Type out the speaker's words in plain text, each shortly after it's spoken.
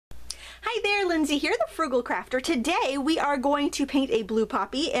Hi there, Lindsay here, the Frugal Crafter. Today we are going to paint a blue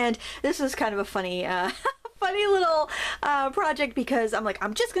poppy, and this is kind of a funny funny little project because I'm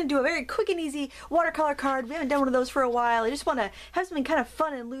just going to do a very quick and easy watercolor card. We haven't done one of those for a while. I just want to have something kind of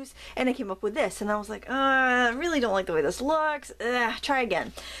fun and loose, and I came up with this, and I was like, I really don't like the way this looks. Try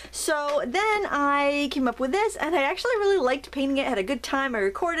again. So then I came up with this, and I actually really liked painting it, had a good time, I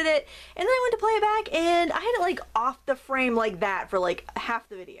recorded it, and then I went to play it back, and I had it like off the frame like that for like half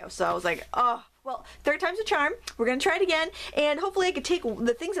the video. So I was like, oh, well, third time's a charm. We're gonna try it again, and hopefully I could take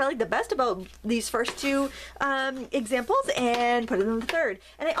the things that I like the best about these first two examples and put it in the third.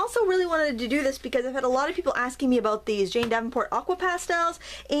 And I also really wanted to do this because I've had a lot of people asking me about these Jane Davenport Aquapastels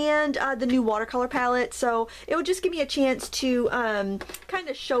and the new watercolor palette, so it would just give me a chance to kind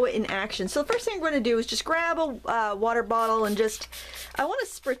of show it in action. So the first thing I'm going to do is just grab a water bottle and just, I want to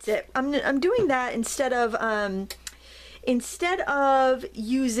spritz it. I'm doing that instead of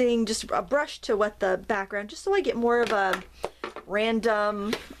using just a brush to wet the background, just so I get more of a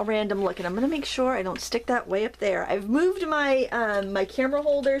random look. And I'm gonna make sure I don't stick that way up there. I've moved my my camera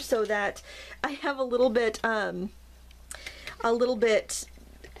holder so that I have a little bit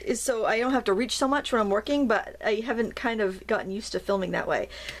so I don't have to reach so much when I'm working, but I haven't kind of gotten used to filming that way.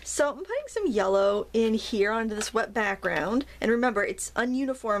 So I'm putting some yellow in here onto this wet background, and remember, it's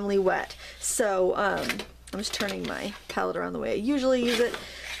ununiformly wet, so I'm just turning my palette around the way I usually use it,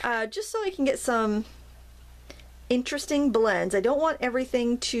 just so I can get some interesting blends. I don't want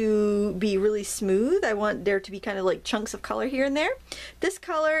everything to be really smooth. I want there to be kind of like chunks of color here and there. This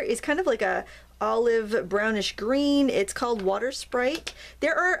color is kind of like a olive brownish green. It's called Water Sprite.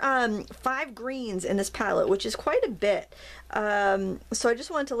 There are 5 greens in this palette, which is quite a bit. So I just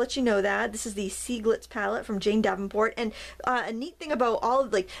wanted to let you know that. This is the Seaglitz palette from Jane Davenport, and a neat thing about all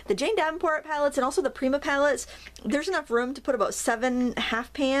of like the Jane Davenport palettes and also the Prima palettes, there's enough room to put about 7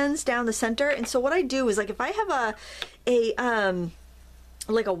 half pans down the center. And so what I do is, like, if I have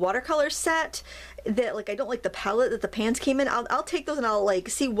like a watercolor set that, like, I don't like the palette that the pans came in, I'll take those and I'll like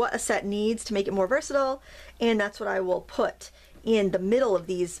see what a set needs to make it more versatile, and that's what I will put in the middle of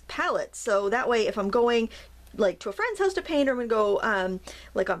these palettes. So that way, if I'm going like to a friend's house to paint, or I'm gonna go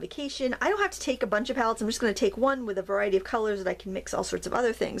like on vacation, I don't have to take a bunch of palettes. I'm just gonna take one with a variety of colors that I can mix all sorts of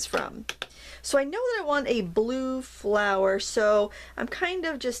other things from. So I know that I want a blue flower, so I'm kind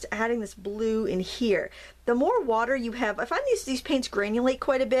of just adding this blue in here. The more water you have, I find these paints granulate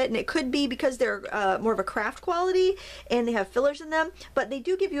quite a bit, and it could be because they're more of a craft quality and they have fillers in them, but they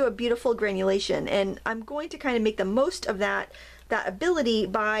do give you a beautiful granulation, and I'm going to kind of make the most of that ability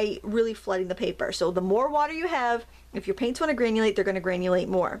by really flooding the paper. So the more water you have, if your paints want to granulate, they're going to granulate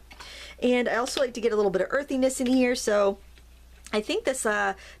more. And I also like to get a little bit of earthiness in here, so I think this is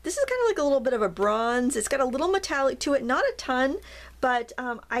kind of like a little bit of a bronze. It's got a little metallic to it, not a ton, but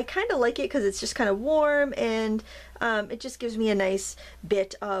I kind of like it because it's just kind of warm, and it just gives me a nice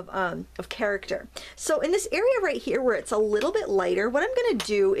bit of character. So in this area right here where it's a little bit lighter, what I'm going to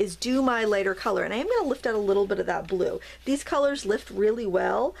do is do my lighter color, and I am going to lift out a little bit of that blue. These colors lift really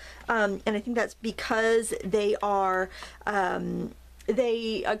well, and I think that's because they are kind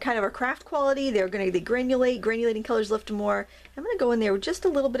of a craft quality. They granulate. Granulating colors lift more. I'm going to go in there with just a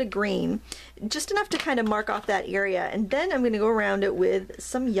little bit of green, just enough to kind of mark off that area, and then I'm going to go around it with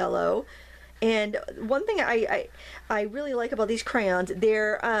some yellow. And one thing I really like about these crayons,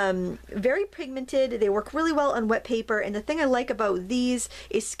 they're very pigmented. They work really well on wet paper, and the thing I like about these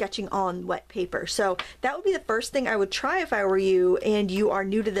is sketching on wet paper. So that would be the first thing I would try if I were you and you are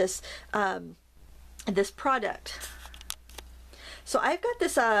new to this this product. So I've got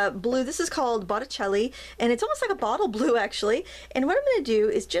this blue, this is called Botticelli, and it's almost like a bottle blue actually. And what I'm going to do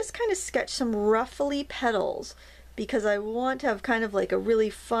is just kind of sketch some ruffly petals, because I want to have kind of like a really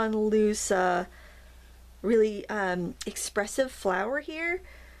fun, loose, really expressive flower here.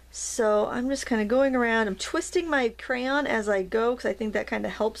 So I'm just kind of going around, I'm twisting my crayon as I go, because I think that kind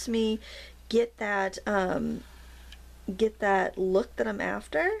of helps me get that look that I'm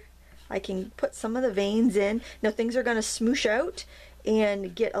after. I can put some of the veins in. Now things are going to smoosh out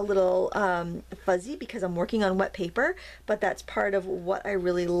and get a little fuzzy because I'm working on wet paper, but that's part of what I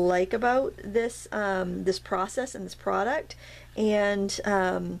really like about this this process and this product, and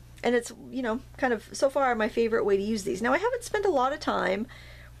it's, you know, kind of so far my favorite way to use these. Now I haven't spent a lot of time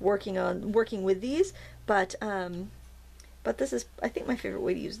working with these, but this is, I think, my favorite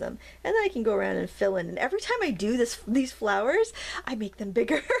way to use them. And then I can go around and fill in, and every time I do these flowers, I make them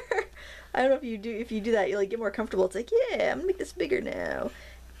bigger. I don't know if you do that, you like get more comfortable. It's like, yeah, I'm gonna make this bigger now.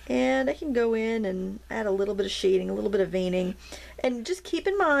 And I can go in and add a little bit of shading, a little bit of veining. And just keep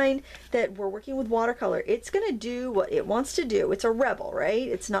in mind that we're working with watercolor. It's going to do what it wants to do. It's a rebel, right?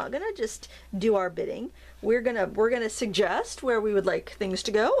 It's not going to just do our bidding. We're gonna suggest where we would like things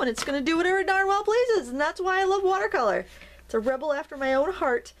to go, and it's going to do whatever it darn well pleases. And that's why I love watercolor. It's a rebel after my own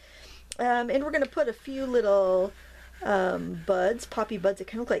heart. And we're going to put a few little buds, poppy buds that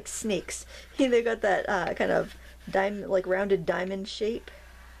kind of look like snakes. They've got that kind of diamond, like rounded diamond shape.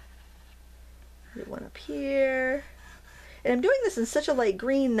 Put one up here. And I'm doing this in such a light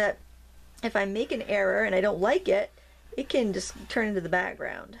green that if I make an error and I don't like it, it can just turn into the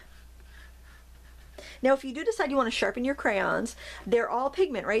background. Now if you do decide you want to sharpen your crayons, they're all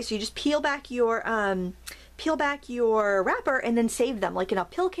pigment, right? So you just peel back your wrapper and then save them, like in a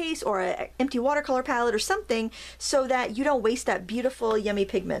pill case or an empty watercolor palette or something, so that you don't waste that beautiful, yummy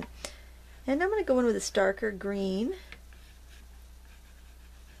pigment. And I'm going to go in with this darker green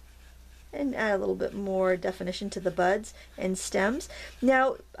and add a little bit more definition to the buds and stems.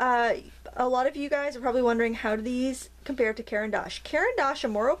 Now, a lot of you guys are probably wondering, how do these compare to Caran d'Ache? Caran d'Ache are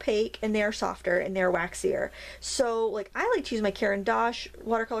more opaque and they're softer and they're waxier. So, like, I like to use my Caran d'Ache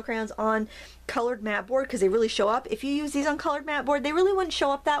watercolor crayons on colored matte board because they really show up. If you use these on colored matte board, they really wouldn't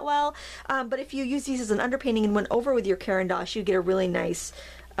show up that well. But if you use these as an underpainting and went over with your Caran d'Ache, you'd get a really nice,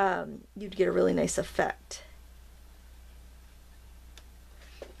 effect.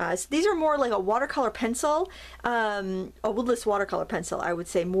 So these are more like a watercolor pencil, a woodless watercolor pencil, I would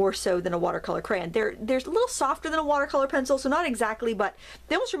say, more so than a watercolor crayon. They're a little softer than a watercolor pencil, so not exactly, but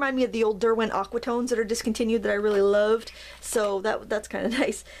they almost remind me of the old Derwent Aquatones that are discontinued that I really loved. So that's kind of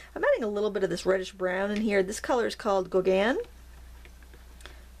nice. I'm adding a little bit of this reddish brown in here. This color is called Gauguin,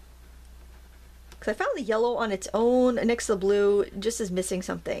 because I found the yellow on its own next to the blue just is missing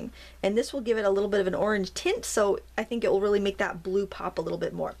something. And this will give it a little bit of an orange tint, so I think it will really make that blue pop a little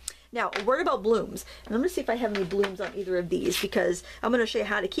bit more. Now, a word about blooms. And I'm going to see if I have any blooms on either of these, because I'm going to show you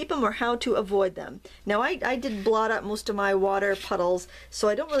how to keep them or how to avoid them. Now, I did blot up most of my water puddles, so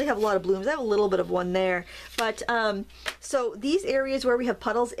I don't really have a lot of blooms. I have a little bit of one there. But, so these areas where we have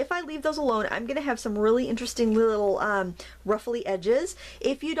puddles, if I leave those alone, I'm going to have some really interesting little ruffly edges.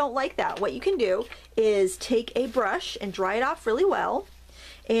 If you don't like that, what you can do is take a brush and dry it off really well,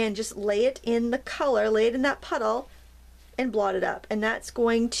 and just lay it in the color, lay it in that puddle, and blot it up, and that's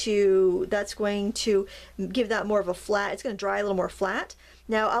going to give that more of a flat. It's going to dry a little more flat.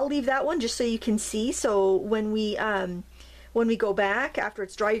 Now I'll leave that one just so you can see. So when we go back after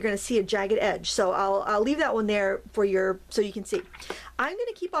it's dry, you're going to see a jagged edge. So I'll leave that one there for so you can see. I'm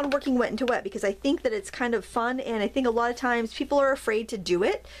going to keep on working wet into wet because I think that it's kind of fun, and I think a lot of times people are afraid to do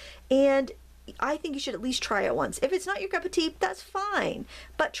it, and I think you should at least try it once. If it's not your cup of tea, that's fine,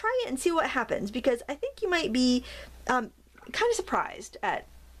 but try it and see what happens, because I think you might be kind of surprised at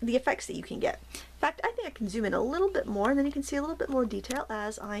the effects that you can get. In fact, I think I can zoom in a little bit more, and then you can see a little bit more detail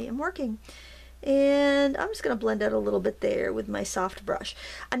as I am working. And I'm just going to blend out a little bit there with my soft brush.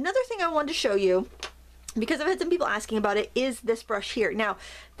 Another thing I wanted to show you, because I've had some people asking about it, is this brush here. Now,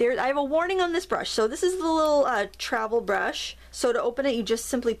 I have a warning on this brush. So this is the little travel brush. So to open it, you just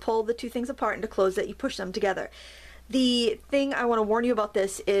simply pull the two things apart, and to close it, you push them together. The thing I want to warn you about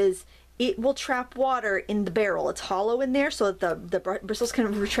this is it will trap water in the barrel. It's hollow in there so that the bristles kind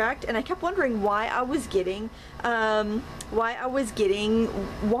of retract, and I kept wondering why I was getting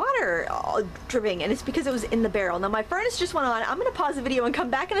water dripping, and it's because it was in the barrel. Now my furnace just went on. I'm going to pause the video and come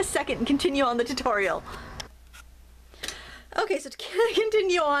back in a second and continue on the tutorial. Okay, so to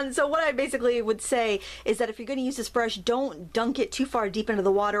continue on, so what I basically would say is that if you're going to use this brush, don't dunk it too far deep into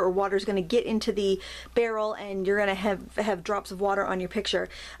the water, or water is going to get into the barrel and you're going to have drops of water on your picture.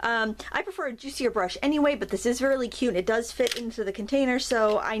 I prefer a juicier brush anyway, but this is really cute. It does fit into the container,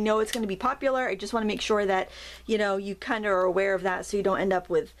 so I know it's going to be popular. I just want to make sure that, you know, you kind of are aware of that, so you don't end up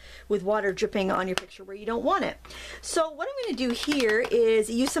with water dripping on your picture where you don't want it. So what I'm going to do here is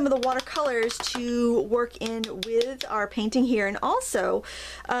use some of the watercolors to work in with our painting here. And also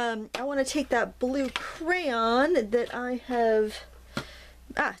I want to take that blue crayon that I have,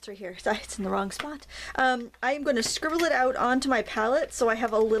 it's right here, it's in the wrong spot. I am going to scribble it out onto my palette so I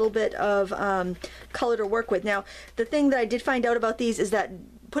have a little bit of color to work with. Now the thing that I did find out about these is that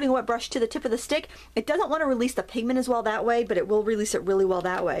putting a wet brush to the tip of the stick, it doesn't want to release the pigment as well that way, but it will release it really well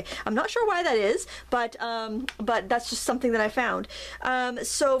that way. I'm not sure why that is, but that's just something that I found.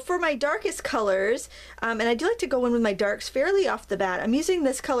 So for my darkest colors, and I do like to go in with my darks fairly off the bat, I'm using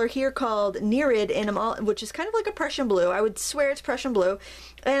this color here called Nereid, and which is kind of like a Prussian blue. I would swear it's Prussian blue.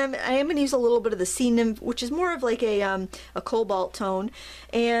 And I am going to use a little bit of the Sea Nymph, which is more of like a cobalt tone,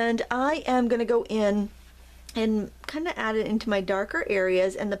 and I am going to go in and kind of add it into my darker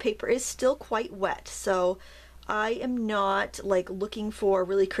areas, and the paper is still quite wet, so I am not like looking for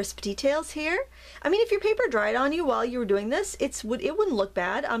really crisp details here. I mean, if your paper dried on you while you were doing this, it wouldn't look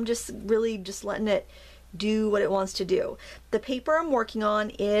bad. I'm just really letting it do what it wants to do. The paper I'm working on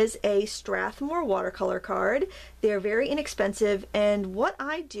is a Strathmore watercolor card. They're very inexpensive, and what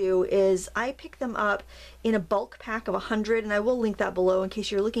I do is I pick them up in a bulk pack of 100, and I will link that below in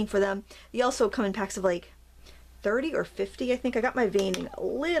case you're looking for them. They also come in packs of like 30 or 50, I think. I got my veining a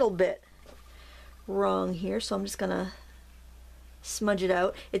little bit wrong here, so I'm just gonna smudge it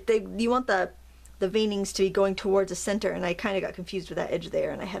out. You want the veinings to be going towards the center, and I kind of got confused with that edge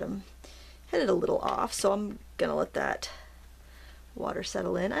there, and I had it a little off, so I'm gonna let that water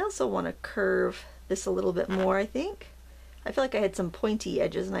settle in. I also want to curve this a little bit more, I think. I feel like I had some pointy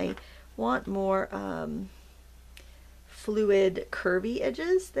edges, and I want more fluid curvy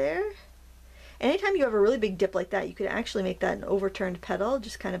edges there. Anytime you have a really big dip like that, you could actually make that an overturned petal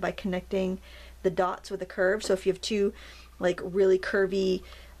just kind of by connecting the dots with a curve. So if you have two like really curvy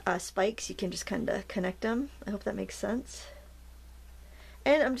spikes, you can just kind of connect them. I hope that makes sense.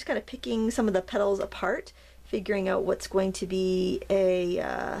 And I'm just kind of picking some of the petals apart, figuring out what's going to be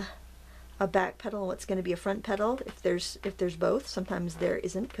a back petal and what's going to be a front petal, if there's both. Sometimes there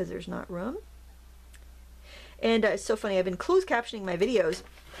isn't because there's not room. And it's so funny, I've been closed captioning my videos,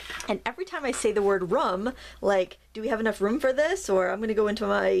 and every time I say the word room, like, do we have enough room for this? Or I'm going to go into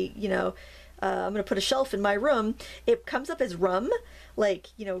my, you know, I'm going to put a shelf in my room, it comes up as rum, like,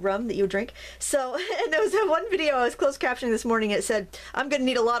 you know, rum that you drink. So, and there was that one video I was closed captioning this morning, it said, I'm going to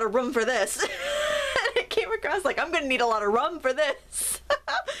need a lot of room for this. And it came across like, I'm going to need a lot of rum for this.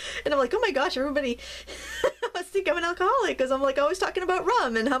 And I'm like, oh my gosh, everybody must think I'm an alcoholic, because I'm like always talking about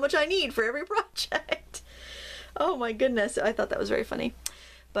rum and how much I need for every project. Oh my goodness, I thought that was very funny.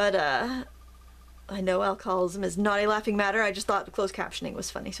 But I know alcoholism is not a laughing matter. I just thought the closed captioning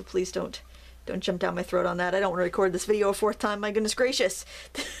was funny, so please don't jump down my throat on that. I don't want to record this video a fourth time, my goodness gracious.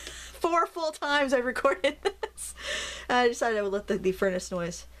 4 full times I've recorded this. I decided I would let the furnace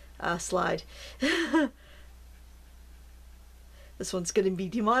noise slide. This one's going to be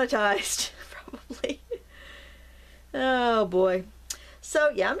demonetized, probably. Oh boy.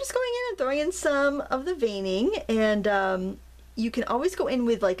 So yeah, I'm just going in and throwing in some of the veining, and you can always go in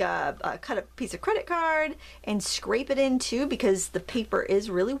with like a cut up piece of credit card and scrape it in too, because the paper is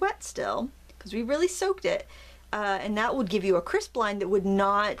really wet still, because we really soaked it. And that would give you a crisp line that would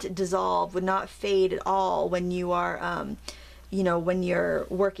not dissolve, would not fade at all when you are, you know, when you're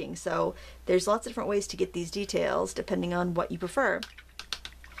working. So there's lots of different ways to get these details depending on what you prefer.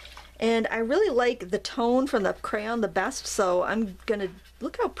 And I really like the tone from the crayon the best, so I'm gonna,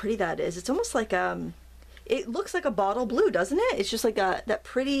 look how pretty that is. It's almost like, it looks like a bottle blue, doesn't it? It's just like that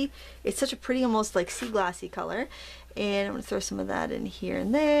pretty, it's such a pretty, almost like sea glassy color. And I'm gonna throw some of that in here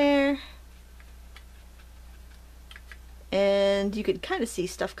and there. And you could kind of see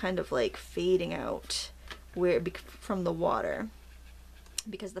stuff kind of like fading out from the water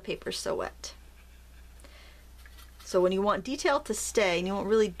because the paper's so wet. So when you want detail to stay, and you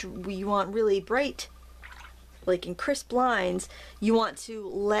want really bright, like in crisp lines, you want to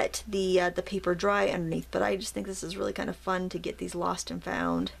let the paper dry underneath. But I just think this is really kind of fun to get these lost and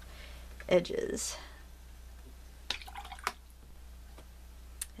found edges.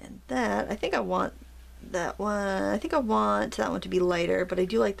 And that, I think I want that one. I think I want that one to be lighter, but I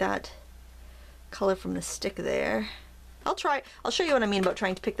do like that color from the stick there. I'll show you what I mean about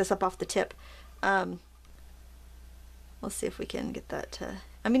trying to pick this up off the tip. Let's see if we can get that to,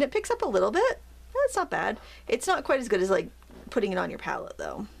 I mean, it picks up a little bit. That's not bad. It's not quite as good as like putting it on your palette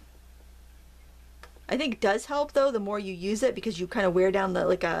though. I think it does help though the more you use it, because you kind of wear down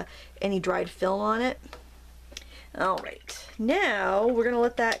the any dried film on it. All right, now we're gonna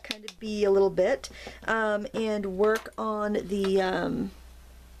let that kind of be a little bit and work on the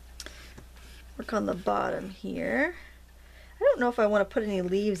bottom here. I don't know if I want to put any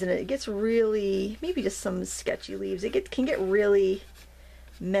leaves in it. It gets really, maybe just some sketchy leaves. It can get really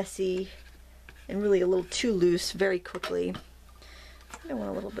messy and really a little too loose very quickly. I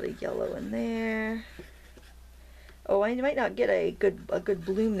want a little bit of yellow in there. Oh, I might not get a good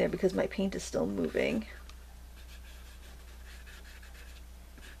bloom there because my paint is still moving.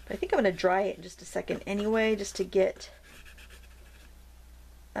 But I think I'm going to dry it in just a second anyway, just to get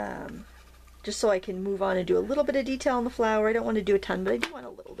just so I can move on and do a little bit of detail on the flower. I don't want to do a ton, but I do want a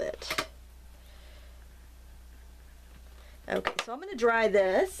little bit. Okay, so I'm going to dry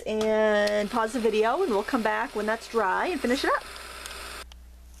this and pause the video, and we'll come back when that's dry and finish it up.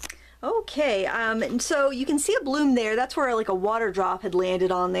 Okay, and so you can see a bloom there. That's where like a water drop had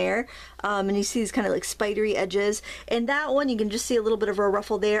landed on there. And you see these kind of like spidery edges. And that one, you can just see a little bit of a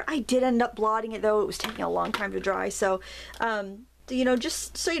ruffle there. I did end up blotting it though. It was taking a long time to dry. So, you know,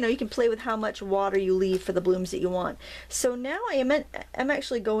 just so you know, you can play with how much water you leave for the blooms that you want. So now I'm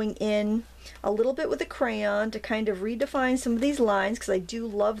actually going in a little bit with a crayon to kind of redefine some of these lines, because I do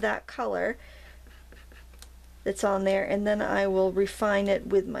love that color that's on there, and then I will refine it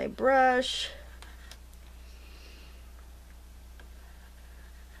with my brush.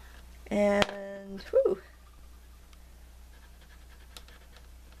 And whew,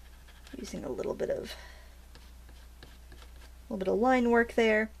 using a little bit of line work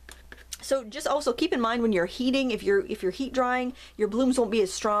there. So just also keep in mind when you're heating, if you're heat drying, your blooms won't be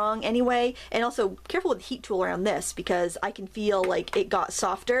as strong anyway. And also careful with the heat tool around this, because I can feel like it got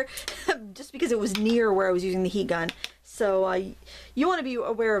softer just because it was near where I was using the heat gun. So you want to be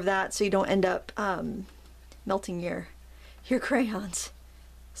aware of that so you don't end up melting your crayons.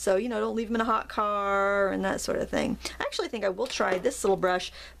 So, you know, don't leave them in a hot car and that sort of thing. I actually think I will try this little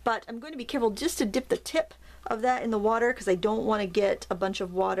brush, but I'm going to be careful just to dip the tip of that in the water, because I don't want to get a bunch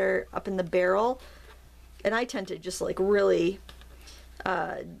of water up in the barrel. And I tend to just like really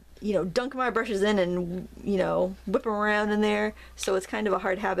you know, dunk my brushes in and, you know, whip them around in there, so it's kind of a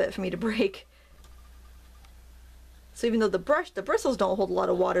hard habit for me to break. So even though the bristles don't hold a lot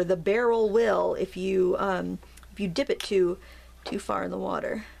of water, the barrel will if you dip it too far in the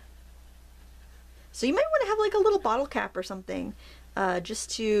water. So you might want to have like a little bottle cap or something,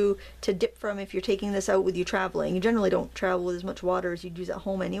 just to dip from if you're taking this out with you traveling. You generally don't travel with as much water as you'd use at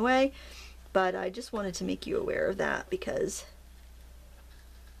home anyway, but I just wanted to make you aware of that, because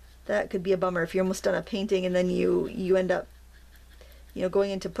that could be a bummer if you're almost done a painting and then you end up, you know,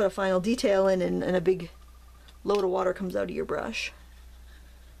 going in to put a final detail in, and a big load of water comes out of your brush.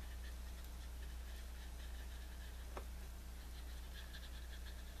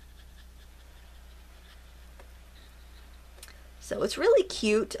 So it's really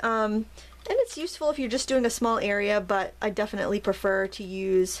cute, and it's useful if you're just doing a small area, but I definitely prefer to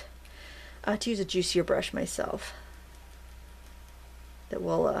use a juicier brush myself that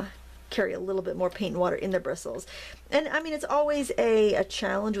will carry a little bit more paint and water in the bristles. And I mean, it's always a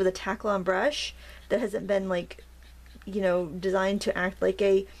challenge with a Taklon brush that hasn't been, like, you know, designed to act like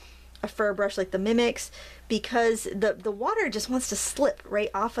a fur brush like the Mimics, because the water just wants to slip right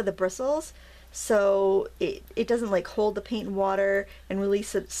off of the bristles. So it doesn't like hold the paint and water and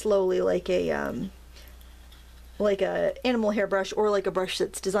release it slowly like a animal hairbrush, or like a brush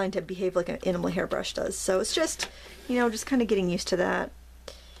that's designed to behave like an animal hairbrush does. So it's just, you know, just kind of getting used to that,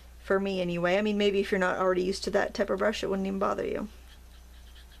 for me anyway. I mean, maybe if you're not already used to that type of brush, it wouldn't even bother you.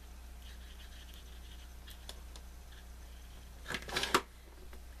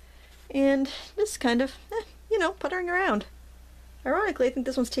 And just kind of, you know, puttering around. Ironically, I think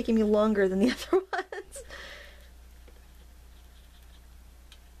this one's taking me longer than the other ones.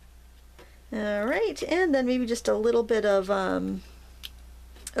 Alright, and then maybe just a little bit of,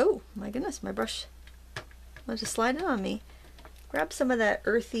 oh my goodness, my brush was just sliding on me. Grab some of that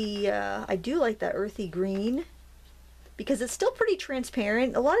earthy, I do like that earthy green, because it's still pretty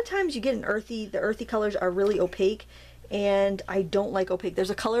transparent. A lot of times you get the earthy colors are really opaque, and I don't like opaque. There's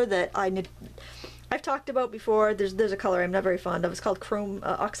a color that I've talked about before. There's a color I'm not very fond of. It's called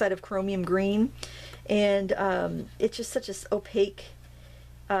oxide of chromium green, and it's just such an opaque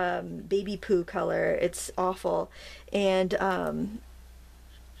baby poo color. It's awful, and I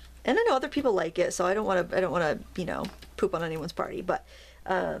know other people like it, so I don't want to you know, poop on anyone's party, but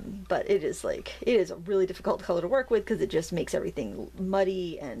it is a really difficult color to work with, because it just makes everything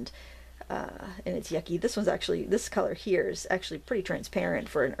muddy and it's yucky. This color here is actually pretty transparent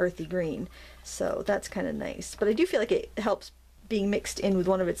for an earthy green, so that's kind of nice. But I do feel like it helps being mixed in with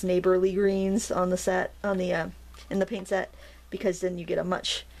one of its neighborly greens on the set, in the paint set, because then you get a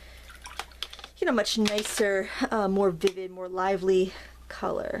much nicer, more vivid, more lively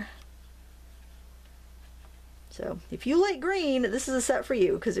color. So if you like green, this is a set for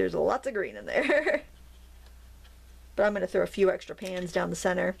you, because there's lots of green in there. But I'm going to throw a few extra pans down the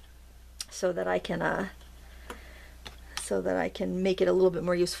center, so that I can make it a little bit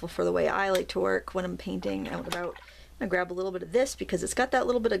more useful for the way I like to work when I'm painting out and about. I'm gonna grab a little bit of this, because it's got that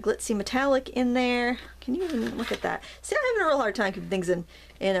little bit of glitzy metallic in there. Can you even look at that? See, I'm having a real hard time keeping things in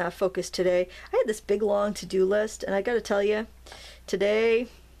focus today. I had this big long to-do list, and I gotta tell you, today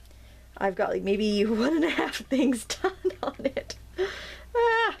I've got like maybe 1.5 things done on it.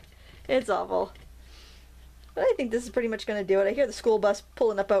 It's awful. But I think this is pretty much going to do it. I hear the school bus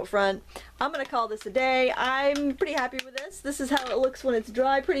pulling up out front. I'm going to call this a day. I'm pretty happy with this. This is how it looks when it's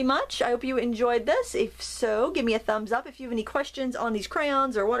dry pretty much. I hope you enjoyed this. If so, give me a thumbs up. If you have any questions on these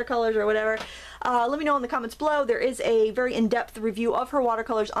crayons or watercolors or whatever, let me know in the comments below. There is a very in-depth review of her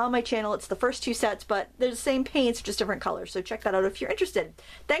watercolors on my channel. It's the first 2 sets, but they're the same paints, just different colors. So check that out if you're interested.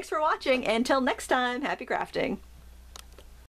 Thanks for watching. Until next time, happy crafting.